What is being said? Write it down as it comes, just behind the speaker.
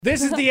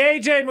This is the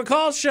AJ and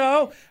McCall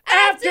show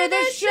after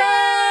the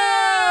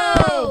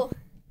show.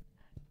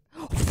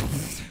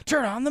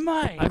 Turn on the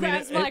mic. I mean,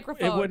 Grabs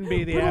microphone. it wouldn't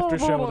be the after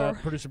show without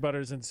producer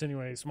Butters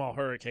insinuating a small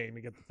hurricane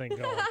to get the thing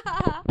going.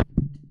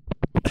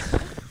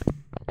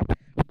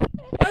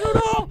 I don't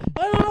know.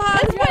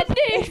 It's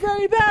windy. It's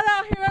very bad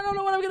out here. I don't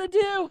know what I'm gonna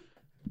do.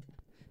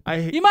 You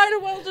You might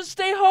as well just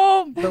stay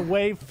home. the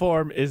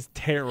waveform is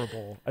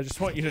terrible. I just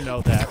want you to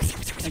know that.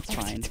 It's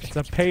fine. It's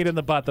a pain in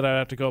the butt that I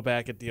have to go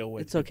back and deal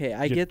with. It's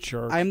okay. You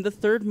jerk. I'm the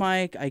third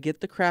mic. I get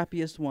the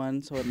crappiest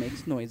one, so it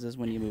makes noises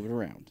when you move it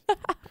around.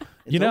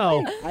 It's You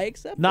know, okay. I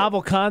accept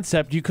Novel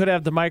concept. You could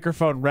have the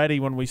microphone ready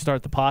when we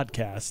start the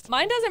podcast.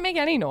 Mine doesn't make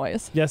any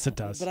noise. Yes, it it,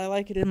 does. but I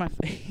like it in my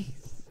face.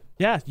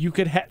 Yeah, you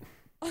could have.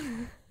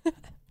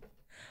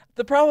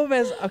 The problem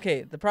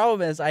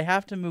is I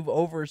have to move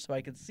over so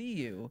I can see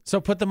you.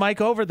 So put the mic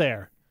over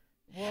there.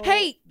 Well,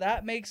 Hey.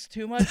 that makes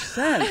too much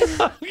sense.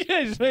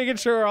 Okay, just making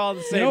sure we're all on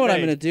the same You know what I'm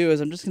page. gonna do is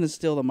I'm just gonna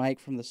steal the mic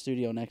from the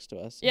studio next to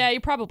us. Yeah, you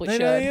probably They should.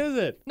 don't use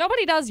it.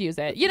 Nobody does use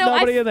it. You know,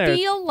 Nobody I in there.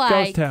 feel Ghost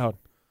like town.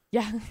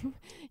 yeah,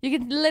 you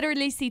can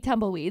literally see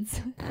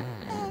tumbleweeds.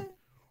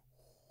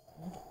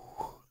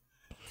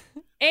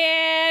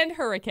 And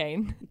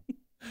hurricane.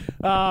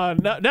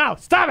 No,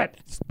 stop it!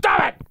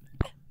 Stop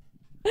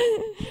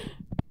it!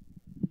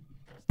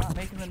 Stop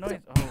making the noise.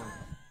 Oh.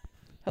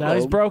 Now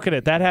he's Hello. broken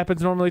it. That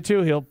happens normally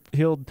too.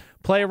 He'll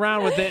play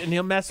around with it and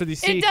he'll mess with you.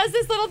 See, It does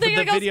this little thing for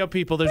that the goes. video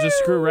people, there's a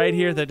screw right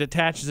here that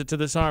attaches it to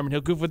this arm, and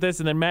he'll goof with this,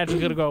 and then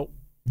magically gonna go,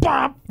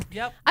 bop.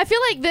 Yep. I feel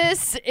like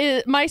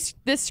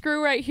this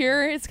screw right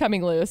here is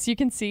coming loose. You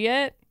can see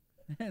it.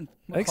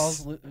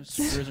 McCall's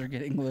screws are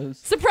getting loose.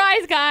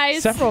 Surprise,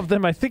 guys! Several of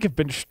them I think have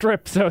been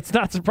stripped, so it's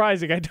not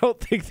surprising. I don't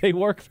think they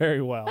work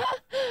very well.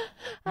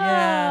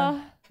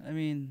 Yeah. I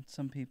mean,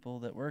 some people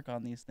that work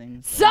on these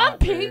things. are Some not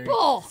very-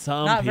 people.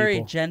 Some not people.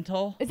 very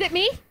gentle. Is it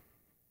me?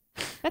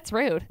 That's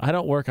rude. I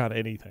don't work on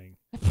anything.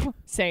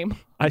 Same.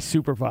 I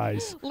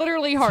supervise.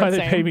 Literally That's hard. why they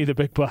Same. pay me the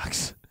big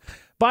bucks.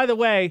 By the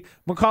way,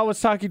 McCall was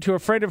talking to a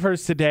friend of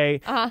hers today,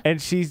 and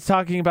she's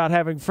talking about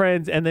having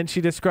friends, and then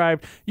she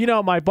described,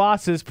 my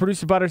bosses,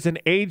 Producer Butters and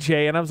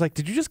AJ, and I was like,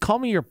 did you just call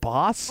me your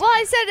boss? Well,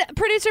 I said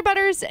Producer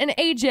Butters and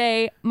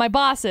AJ, my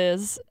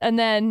bosses, and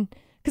then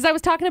because I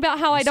was talking about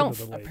how I Listen don't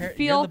to the lady. Apparently,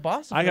 feel you're the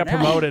boss of I her got now.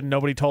 promoted and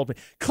nobody told me.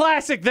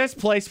 Classic, this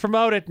place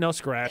promoted, no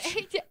scratch.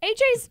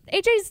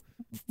 AJ's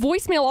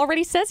voicemail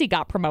already says he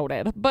got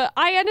promoted, but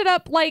I ended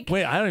up like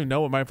Wait, I don't even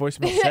know what my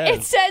voicemail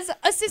it says. says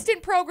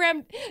assistant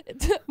program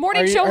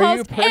morning Are you- show are you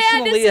host and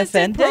personally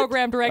assistant offended?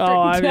 program director. Oh,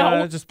 I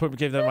no. just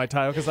gave them my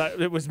title because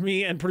it was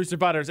me and Producer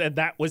Butters, and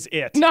that was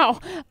it. No.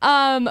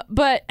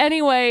 But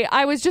anyway,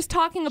 I was just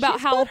talking about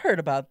She's how butthurt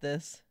about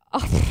this.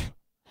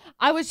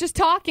 I was just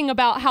talking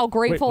about how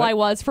grateful what? I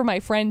was for my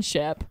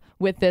friendship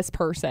with this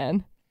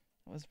person.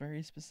 That was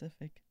very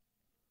specific.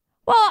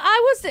 Well,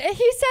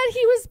 he said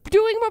he was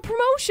doing a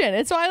promotion.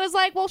 And so I was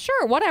like, well,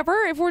 sure, whatever.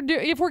 If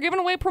we're giving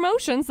away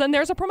promotions, then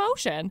there's a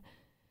promotion.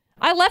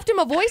 I left him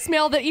a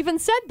voicemail that even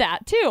said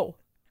that too.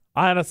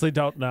 I honestly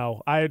don't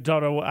know. I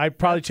don't know. I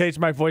probably changed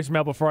my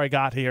voicemail before I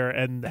got here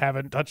and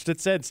haven't touched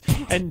it since.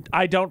 And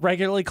I don't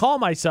regularly call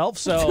myself,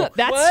 so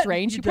That's What?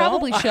 strange. You You don't?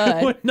 probably I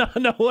should. would not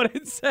know what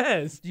it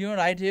says. Do you know what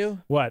I do?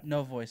 What?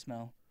 No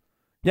voicemail.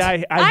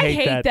 Yeah, I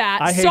hate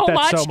that. I hate so that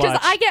much so much.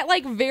 I get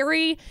like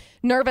very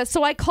nervous.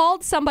 So I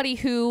called somebody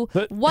who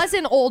But- was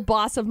an old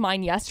boss of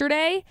mine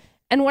yesterday,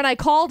 and when I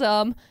called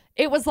him,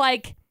 it was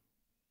like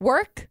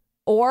work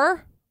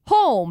or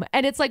home,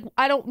 and it's like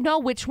I don't know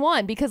which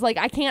one because like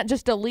I couldn't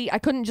just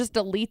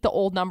delete the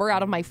old number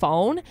out of my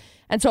phone,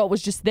 and so it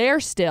was just there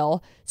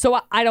still. So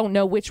I don't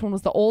know which one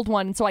was the old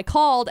one, and so I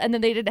called, and then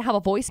they didn't have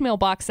a voicemail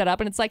box set up,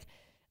 and it's like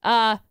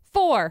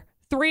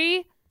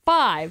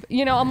 435.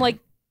 I'm like,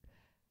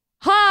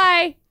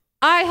 hi,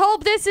 I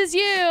hope this is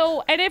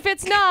you. And if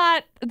it's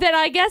not, then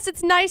I guess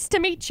it's nice to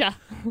meet you.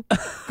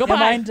 Goodbye. Yeah,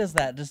 mine does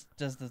that. Just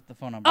does the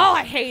phone number. Oh,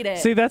 I hate it.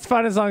 See, that's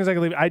fine as long as I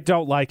can leave. I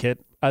don't like it.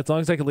 As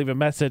long as I can leave a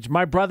message.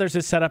 My brother's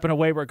is set up in a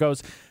way where it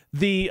goes,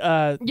 the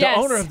Yes.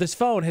 owner of this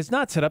phone has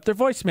not set up their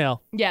voicemail.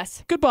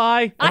 Yes.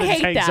 Goodbye. And I it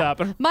just hate hangs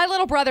that. up. My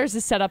little brother's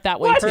is set up that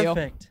way too.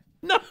 Perfect.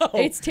 No.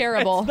 It's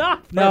terrible. It's not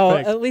perfect. No,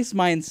 at least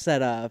mine's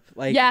set up.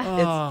 Like,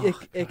 Yeah.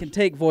 it can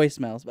take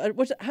voicemails. But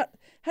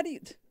how do you?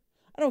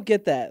 I don't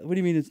get that. What do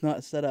you mean it's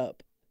not set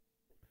up?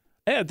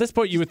 At this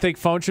point, you would think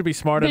phone should be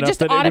smart They enough just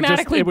that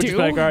automatically it would just be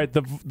do. like, all right,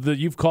 the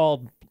you've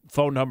called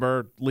phone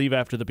number, leave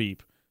after the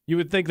beep. You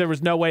would think there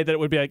was no way that it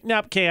would be like,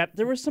 nope, can't.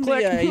 There was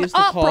somebody Click. I used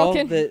to Oh, call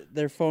broken. that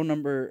their phone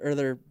number or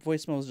their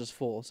voicemail was just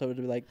full, so it would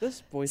be like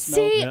this voicemail.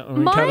 See, Yeah,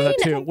 we cover that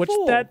mine- too. Which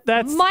full.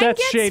 that's Mine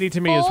gets shady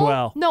to me as full.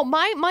 well. No,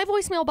 my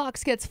voicemail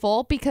box gets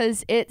full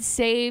because it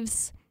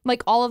saves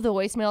like all of the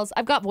voicemails.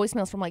 I've got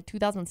voicemails from like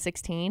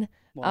 2016.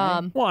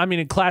 Why? Well, I mean,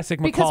 in classic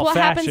McCall Because what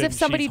happens fashion, if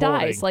somebody she's dies?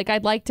 hoarding. Like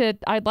I'd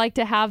like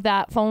to have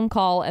that phone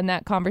call and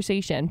that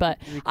conversation. But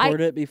Record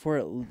it before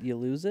you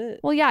lose it.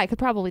 well, yeah, I could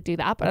probably do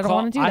that, but I don't McCall,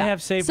 want to do that. I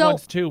have saved so,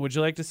 ones too. Would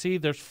you like to see?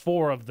 There's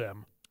 4 of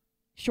them.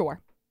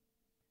 Sure.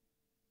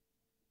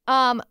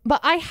 But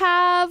I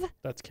have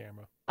That's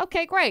camera.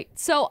 Okay, great.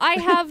 So I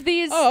have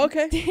these. Oh,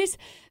 okay.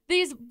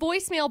 These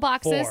voicemail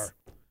boxes. 4.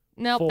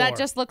 Nope, 4. that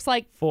just looks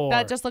like 4.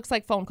 that just looks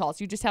like phone calls.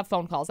 You just have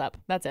phone calls up.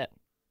 That's it.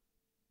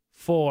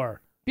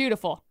 4.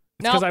 Beautiful.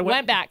 It's No, 'cause I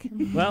went back.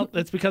 Well,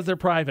 that's because they're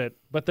private,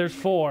 but there's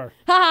 4.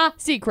 Haha,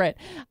 secret.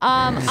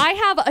 I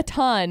have a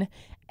ton,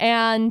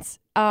 and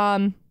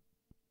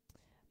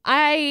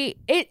I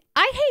hate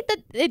that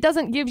it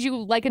doesn't give you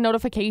like a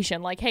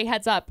notification like, hey,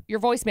 heads up, your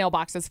voicemail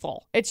box is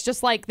full. It's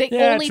just like they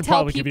Yeah, it only should tell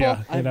probably give you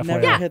people. I've enough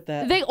never way. hit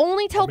that. They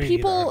only tell Me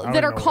people neither. I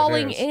that don't are even know what it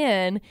calling is.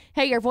 in,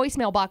 hey, your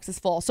voicemail box is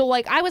full. So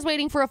like I was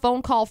waiting for a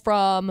phone call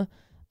from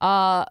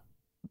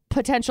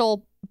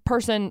potential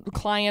person,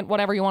 client,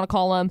 whatever you want to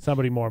call them.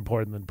 Somebody more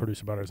important than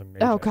producer Butters and AJ.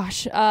 Oh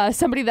gosh,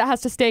 somebody that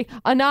has to stay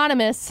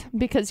anonymous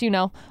because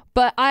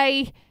But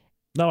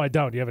No, I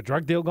don't. You have a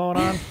drug deal going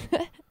on?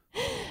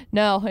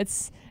 no,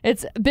 it's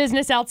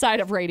business outside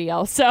of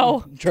radio.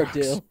 So Drug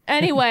deal.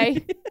 anyway,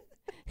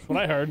 That's what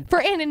I heard. for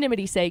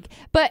anonymity's sake.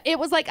 But it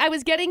was like I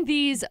was getting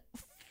these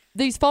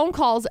phone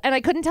calls and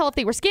I couldn't tell if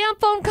they were scam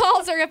phone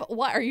calls or if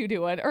what are you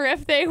doing or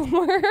if they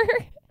were.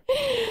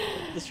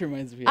 This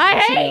reminds me of I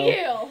SNL. hate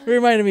you. It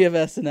reminded me of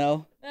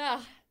SNL.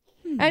 Ugh.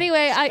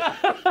 Anyway,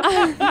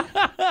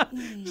 I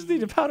Just need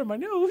to powder my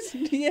nose.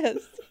 Yes.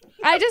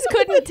 I just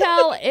couldn't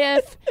tell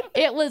if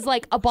it was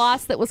like a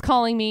boss that was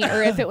calling me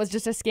or if it was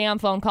just a scam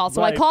phone call.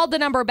 So I Right. called the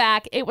number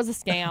back. It was a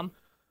scam.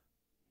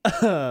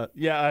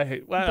 Yeah, I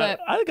hate. Well, But-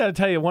 I got to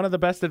tell you, one of the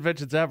best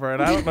inventions ever.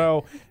 And I don't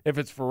know if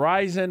it's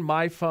Verizon,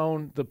 my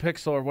phone, the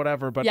Pixel, or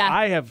whatever, but Yeah.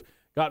 I have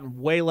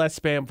gotten way less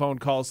spam phone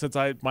calls since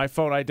my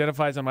phone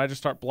identifies them. I just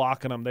start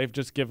blocking them. They've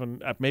just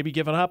given up.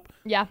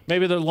 Yeah.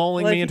 Maybe they're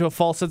lulling Well, I me think- into a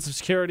false sense of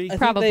security. I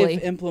Probably. think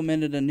they've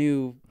implemented a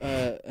new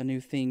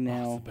thing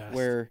now the best.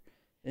 where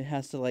it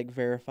has to like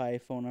verify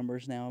phone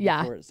numbers now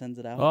Yeah. before it sends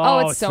it out.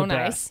 Oh, it's so the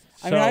nice. best.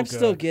 I mean, So I'm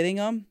still good. getting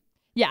them,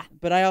 Yeah.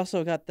 but I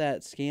also got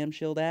that Scam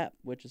Shield app,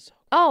 which is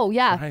Oh,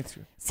 yeah. Right.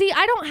 See,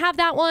 I don't have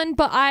that one,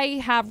 but I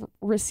have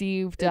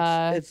received.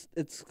 it's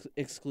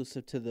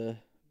exclusive to the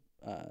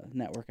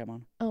network I'm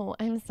on. Oh,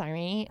 I'm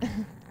sorry.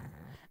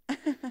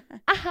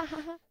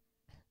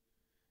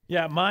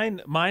 Yeah,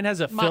 mine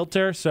has a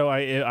filter, so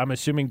I'm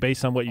assuming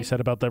based on what you said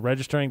about the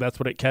registering, that's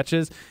what it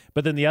catches.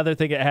 But then the other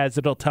thing it has,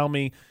 it'll tell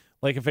me,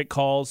 like if it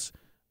calls,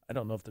 I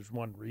don't know if there's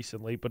one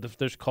recently, but if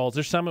there's calls,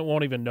 there's some it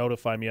won't even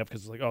notify me of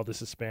because it's like, oh,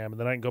 this is spam. And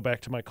then I can go back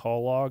to my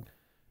call log,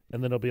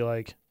 and then it'll be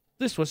like,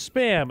 this was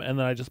spam, and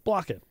then I just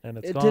block it, and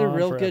it's It gone did a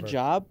real forever. good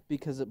job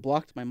because it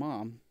blocked my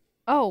mom.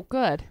 Oh,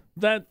 good.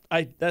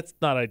 That's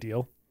not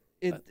ideal.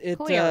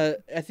 Clear.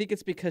 I think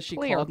it's because she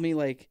Clear. called me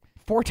like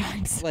 4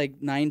 times.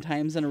 9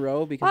 times in a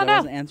row because Oh, I no.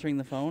 wasn't answering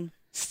the phone.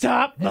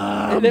 Stop,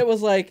 Mom. And it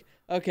was like,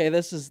 okay,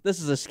 this is a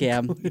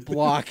scam.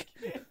 Block.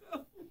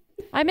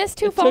 I missed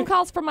 2 It phone took-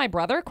 calls from my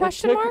brother?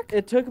 Question mark?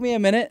 It took me a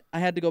minute. I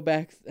had to go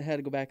back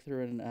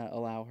through and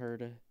allow her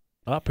to.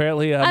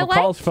 Apparently, I McCall's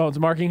liked- phone's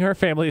marking her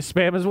family as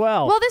spam as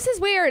well. Well, this is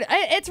weird.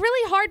 It's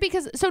really hard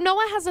because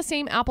Noah has the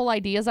same Apple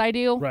ID as I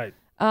do. Right.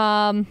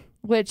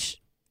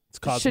 Which It's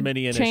caused should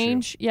many an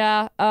change.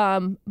 Yeah.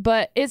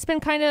 But it's been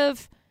kind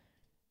of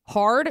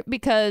hard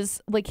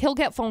because like he'll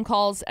get phone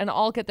calls and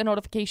I'll get the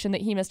notification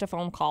that he missed a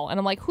phone call and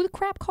I'm like, who the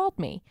crap called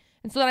me?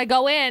 And so then I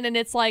go in and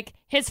it's like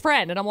his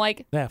friend and I'm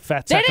like, Yeah,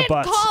 fat they sack of didn't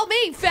butts. call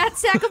me, fat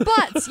sack of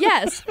butts.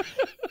 Yes.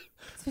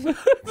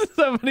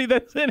 Somebody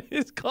that's in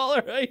his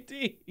caller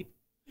ID.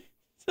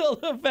 Still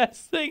the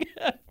best thing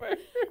ever.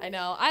 I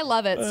know. I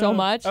love it so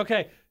much.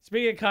 Okay,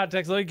 speaking of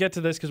context, let me get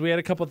to this because we had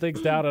a couple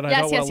things down and I Yes,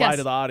 don't want yes, to lie yes.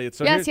 to the audience.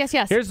 So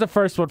Yes. Here's the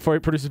first one for you,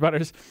 Producer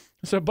Butters.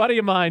 So a buddy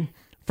of mine,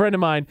 friend of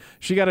mine,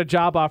 she got a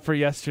job offer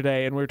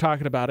yesterday and we were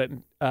talking about it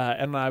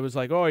and I was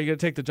like, oh, are you going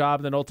to take the job?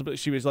 And then ultimately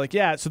she was like,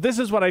 yeah. So this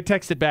is what I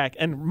texted back.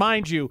 And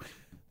mind you,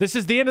 this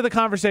is the end of the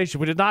conversation.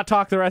 We did not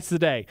talk the rest of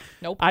the day.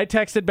 Nope. I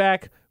texted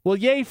back, well,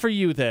 yay for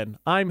you then.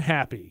 I'm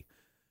happy.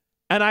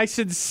 And I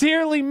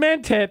sincerely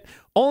meant it,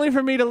 only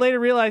for me to later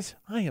realize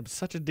I am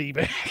such a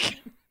D-bag.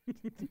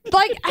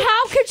 Like,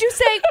 how could you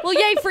say, well,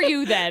 yay for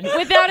you then,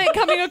 without it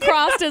coming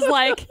across as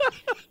like,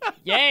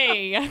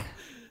 yay.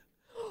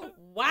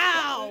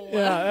 Wow.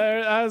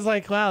 Yeah, I was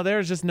like, wow,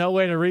 there's just no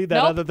way to read that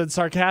Nope. other than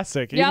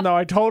sarcastic. Even Yep. though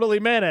I totally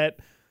meant it,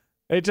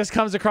 it just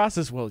comes across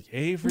as, well,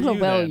 yay for you Well,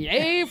 then.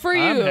 yay for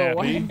I'm you.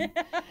 happy.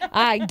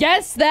 I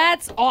guess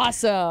that's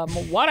awesome.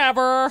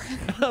 Whatever.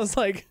 I was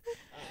like,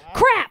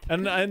 Crap.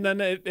 and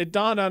then it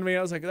dawned on me.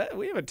 I was like,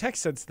 we haven't texted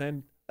since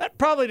then. That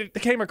probably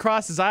came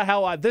across as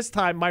how this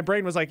time my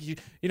brain was like, you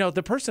know,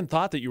 the person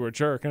thought that you were a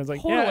jerk. And I was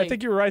like, yeah, I Totally.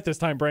 think you were right this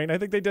time, brain. I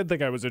think they did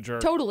think I was a jerk.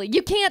 Totally.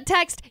 You can't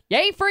text,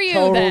 yay for you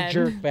Total then.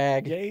 jerk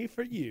bag. Yay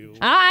for you.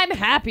 I'm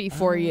happy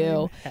for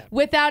you.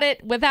 Without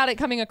it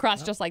coming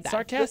across just like that.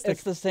 Sarcastic.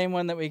 It's the same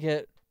one that we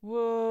get.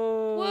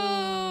 Whoa.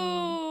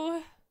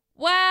 Woo.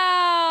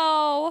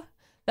 Wow.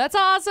 That's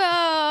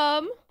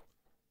awesome.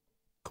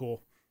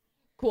 Cool.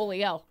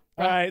 Coolio.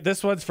 All right,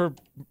 this one's for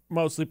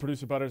mostly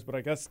Producer Butters, but I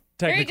guess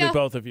you technically go.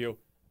 both of you.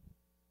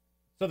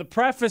 So the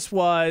preface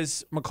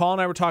was McCall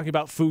and I were talking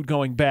about food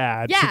going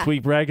bad Yeah. since we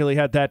regularly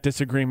had that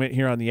disagreement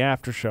here on the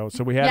after show.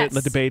 So we had it in the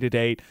Yes. debate at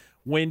 8.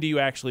 when do you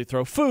actually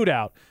throw food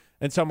out?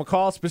 And so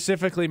McCall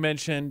specifically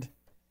mentioned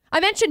I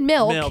mentioned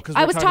milk. because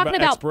I was talking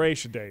about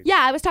expiration date. Yeah,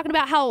 I was talking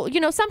about how,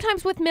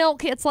 sometimes with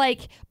milk, it's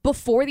like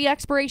before the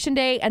expiration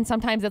date, and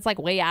sometimes it's like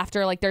way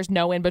after. Like there's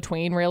no in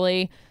between,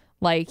 really.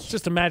 Like, It's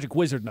just a magic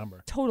wizard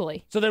number.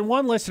 totally. So then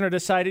one listener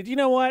decided, you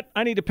know what?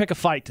 I need to pick a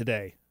fight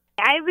today.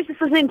 I was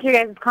just listening to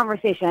your guys'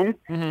 conversation,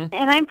 and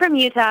I'm from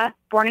Utah,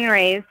 born and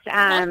raised.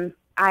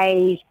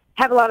 I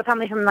have a lot of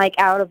family from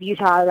out of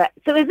Utah.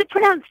 So is it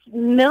pronounced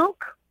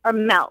milk or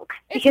milk?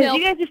 It's Because milk.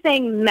 you guys are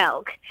saying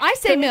milk. I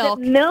say So milk.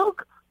 Is it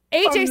milk?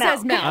 AJ or says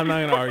milk? milk. I'm not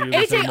going to argue with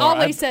AJ you anymore.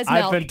 always says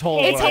I've milk. been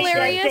told. It's what I say.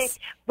 hilarious.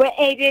 But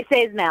AJ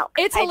says milk.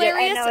 It's I did-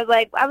 hilarious. And I was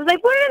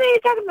like, what are they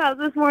talking about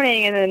this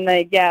morning? And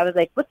then I was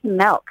like, what's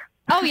milk?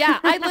 Oh, yeah.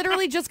 I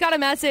literally just got a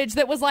message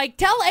that was like,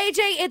 tell AJ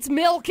it's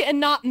milk and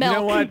not milk. You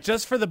know what?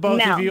 Just for the both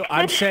of Milk. you,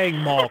 I'm saying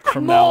mulk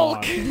from now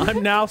Mulk. on.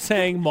 I'm now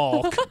saying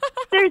mulk.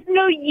 There's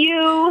no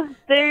U.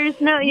 There's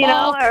no,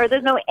 Milk. or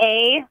there's no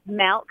A.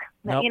 Milk.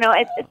 Nope.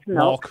 It's milk.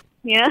 Mulk.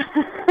 Yeah.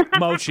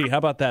 Mochi. How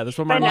about that? That's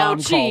what my But no, mom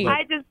Mochi. called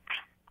it.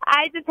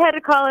 I just had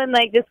to call in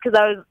just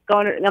because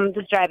I'm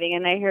just driving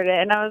and I heard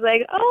it and I was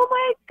like, oh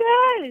my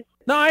gosh.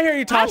 No, I hear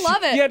you, Tosh.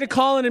 love it. You had to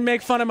call in and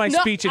make fun of my No,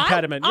 speech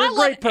impediment. You're I a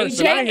great love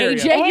person. AJ, I hear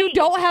AJ, you. you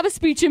don't have a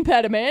speech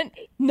impediment.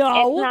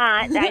 No. It's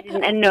not. I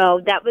didn't, and no,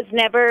 that was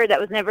never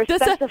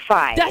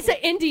specified. That's an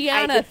I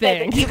Indiana just said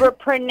thing. that you were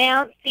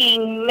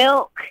pronouncing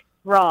milk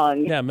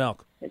wrong. Yeah,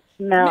 milk. It's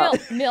milk.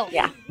 Milk.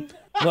 Yeah.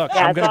 Look,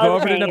 Yeah, I'm going that's to go all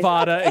over to I'm saying.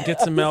 Nevada and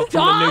get some milk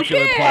from the Stop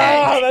nuclear it!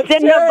 plant. It's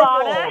in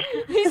Nevada.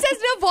 He says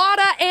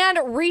Nevada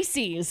and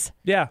Reese's.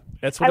 Yeah,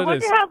 that's what I it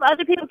is. wonder how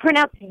other people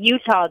pronounce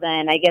Utah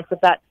then. I guess if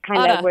that's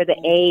kind Uta. of where the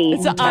A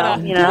It's a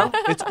Uta. you know?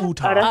 It's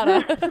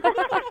Utah.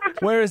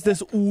 Where is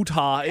this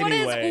Utah What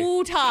is anyway?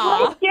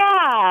 Utah?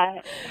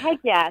 Yeah. Heck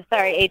yeah.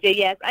 Sorry, AJ.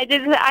 Yes. I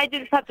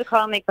just have to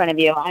call and make fun of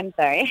you. I'm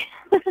sorry.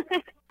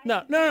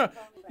 No.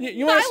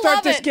 You want I to start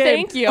love this it. game?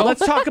 Thank you.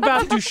 Let's talk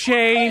about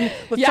Duchesne.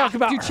 Let's Yeah, talk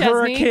about Duchesne.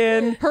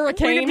 Hurricane.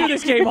 Hurricane. We can do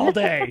this game all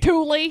day.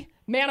 Thule,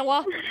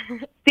 Manawa.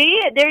 See,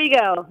 there you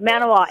go.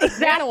 Manawa.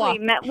 Exactly.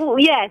 Manawa.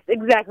 Yes,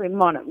 exactly.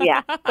 Mono.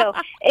 Yeah. So,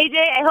 AJ,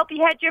 I hope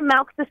you had your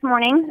milk this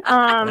morning.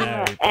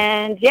 Yeah.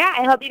 And yeah,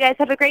 I hope you guys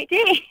have a great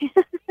day.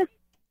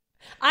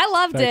 I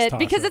loved Thanks, it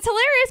because Tasha. it's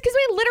hilarious because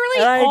we And I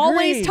literally agree.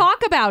 always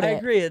talk about I it.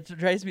 agree. It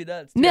drives me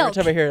nuts. Milk.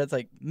 Every time I hear it, it's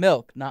like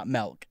milk, not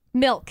milk.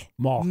 Milk.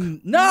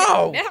 Malk.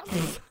 No!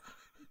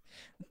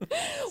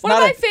 One of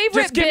not my a-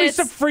 favorite Just give me bits.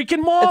 some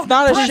freaking malk. It's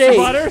not a Bruce shake.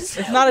 Butters.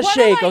 It's not a one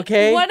shake, of my,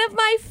 okay? One of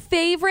my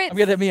favorite. I'm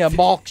gonna be a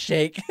milk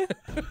shake.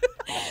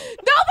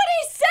 Nobody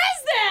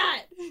says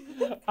that.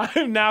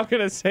 I'm now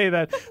going to say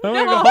that. I'm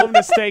going to go home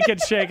to Steak and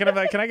Shake, and I'm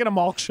like, can I get a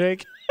malk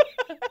shake?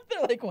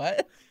 They're like,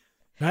 what?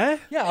 Huh?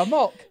 Yeah, a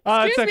milk.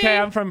 It's Excuse okay. me?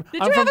 I'm from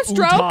Did I'm you from have a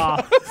stroke?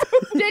 Utah.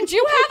 Did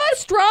you have a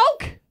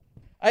stroke?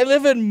 I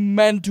live in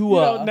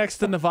Mantua. Next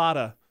to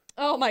Nevada.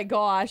 Oh my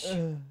gosh.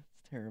 It's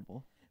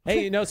terrible.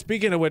 Hey,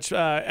 speaking of which,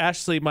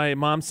 Ashley, my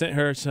mom sent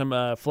her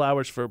some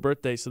flowers for her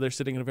birthday, so they're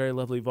sitting in a very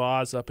lovely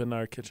vase up in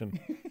our kitchen.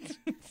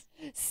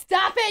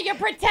 Stop it. You're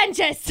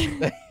pretentious.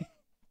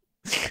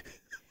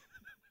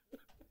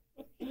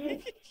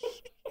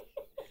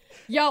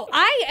 Yo,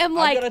 I am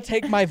I'm gonna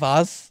take my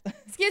vase.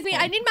 excuse me,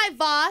 I need my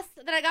vase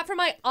that I got from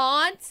my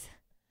aunt.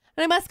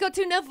 And I must go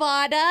to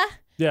Nevada.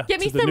 Yeah, Get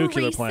me to the some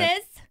nuclear Reese's.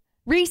 plant.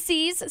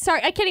 Reese's.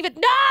 Sorry, I can't even.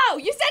 No!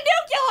 You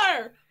said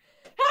nuclear!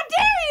 How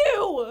dare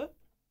you?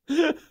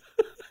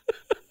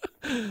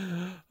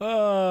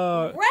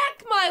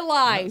 Wreck my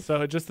life.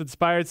 So it just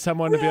inspired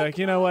someone to be like,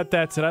 you know what,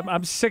 that's it.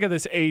 I'm sick of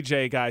this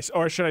AJ guy.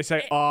 Or should I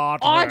say Audra?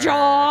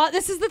 Audra.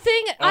 This is the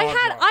thing. I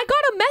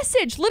got a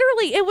message.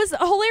 Literally, it was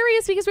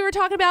hilarious because we were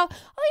talking about, oh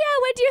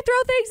yeah, when do you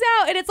throw things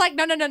out? And it's like,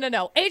 no.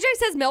 AJ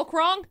says milk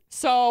wrong.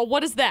 So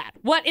what is that?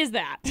 What is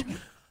that?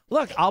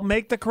 Look, I'll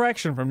make the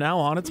correction from now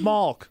on. It's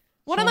malk.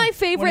 One of my When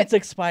favorite it's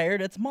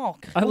expired, it's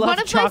milk. I love One of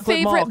my chocolate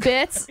favorite malk.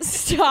 bits.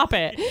 Stop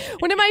it.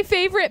 One of my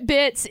favorite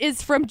bits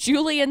is from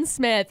Julian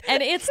Smith,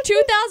 and it's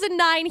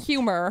 2009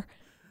 humor.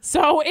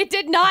 So it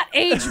did not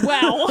age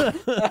well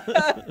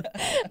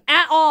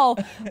at all.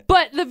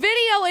 But the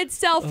video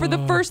itself for the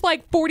first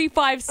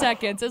 45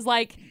 seconds is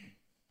like,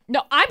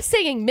 no, I'm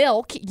saying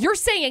milk. You're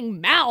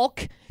saying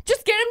malk.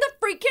 Just get him the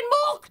freaking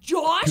milk,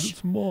 Josh.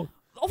 It's malk.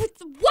 Oh,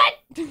 what?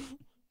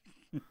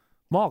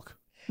 Malk.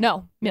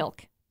 No,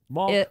 milk.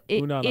 Malk.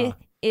 Unana.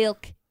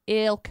 Ilk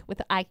with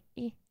the I.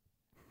 She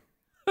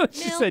Milk.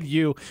 said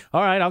you.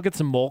 All right, I'll get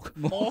some milk.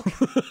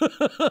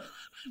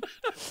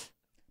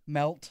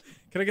 Melt.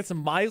 Can I get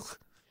some milk?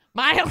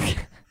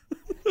 Milk.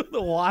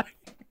 Why?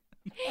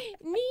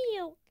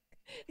 Milk.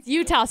 It's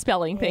Utah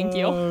spelling, thank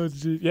you. Oh,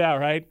 gee. Yeah,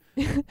 right.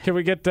 Can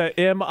we get the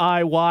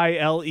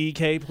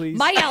MIYLEK, please?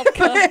 Milk.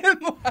 Can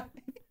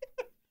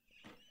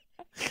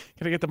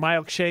I get the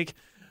milk shake?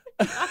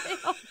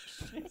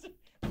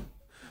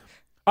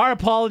 Our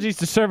apologies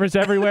to servers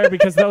everywhere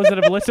because those that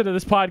have listened to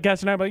this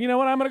podcast and I'm like, you know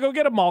what? I'm going to go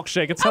get a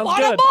milkshake. It I sounds want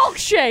good. a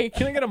milkshake.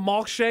 Can I get a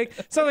milkshake?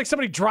 It sounds like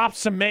somebody dropped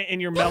cement in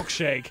your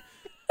milkshake.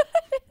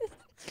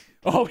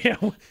 Oh, yeah.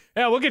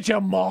 Yeah, we'll get you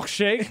a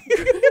milkshake.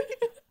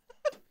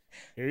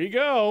 Here you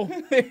go.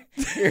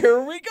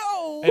 Here we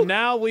go. And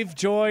now we've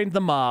joined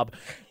the mob.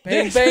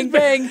 Bang, bang,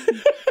 bang.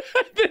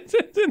 This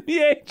is the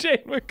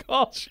AJ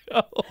McCall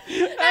Show.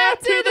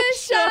 After the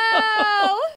show.